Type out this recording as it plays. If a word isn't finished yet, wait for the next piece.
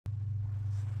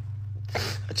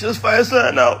I just find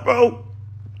something out, bro.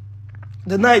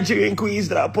 The Nigerian Queens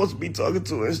that I'm supposed to be talking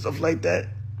to and stuff like that.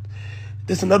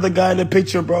 There's another guy in the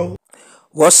picture, bro.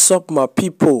 What's up, my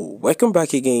people? Welcome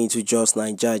back again to Just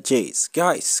Niger J's.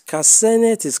 Guys,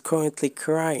 Cenat is currently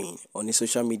crying on his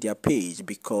social media page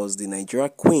because the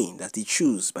Nigerian Queen that he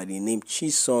chose by the name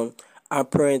Chisom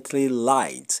apparently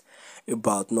lied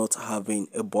about not having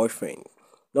a boyfriend.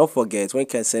 Don't forget, when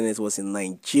Cenat was in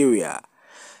Nigeria,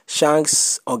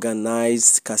 Shanks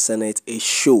organized Cenat a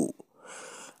show.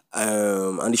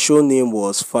 And the show name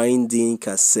was Finding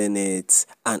Cenat,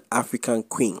 an African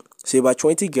Queen. So about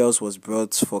 20 girls was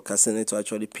brought for Cenat to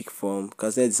actually pick from.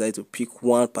 Cenat decided to pick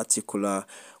one particular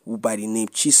by the name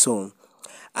Chisom,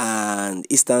 and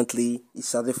instantly he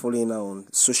started following her on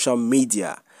social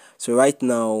media. So right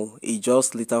now, he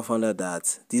just later found out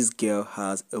that this girl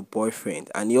has a boyfriend,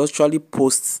 and he actually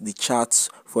posts the chat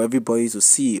for everybody to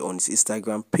see on his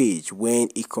Instagram page when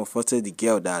he confronted the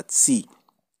girl that, see,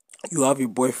 you have a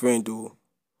boyfriend though.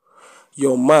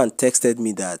 Your man texted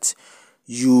me that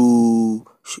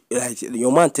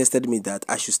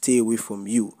I should stay away from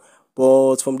you.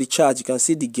 But from the chat, you can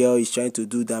see the girl is trying to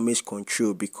do damage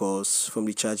control, because from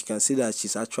the chat you can see that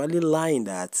she's actually lying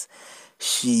that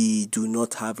she do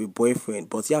not have a boyfriend.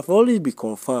 But you have already been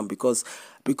confirmed because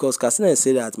Cenat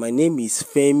said that my name is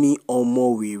Femi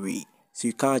Omowere, so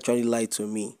you can't actually lie to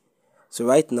me. So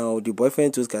right now, the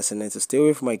boyfriend told Cenat to stay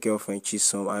away from my girlfriend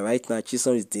Chisom, and right now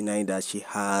Chisom is denying that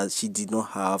she did not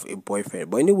have a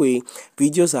boyfriend. But anyway,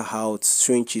 videos are out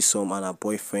showing Chisom and her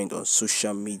boyfriend on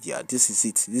social media. This is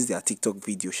it. This is their TikTok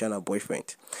video showing her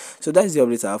boyfriend. So that is the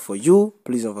update I have for you.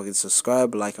 Please don't forget to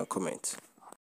subscribe, like, and comment.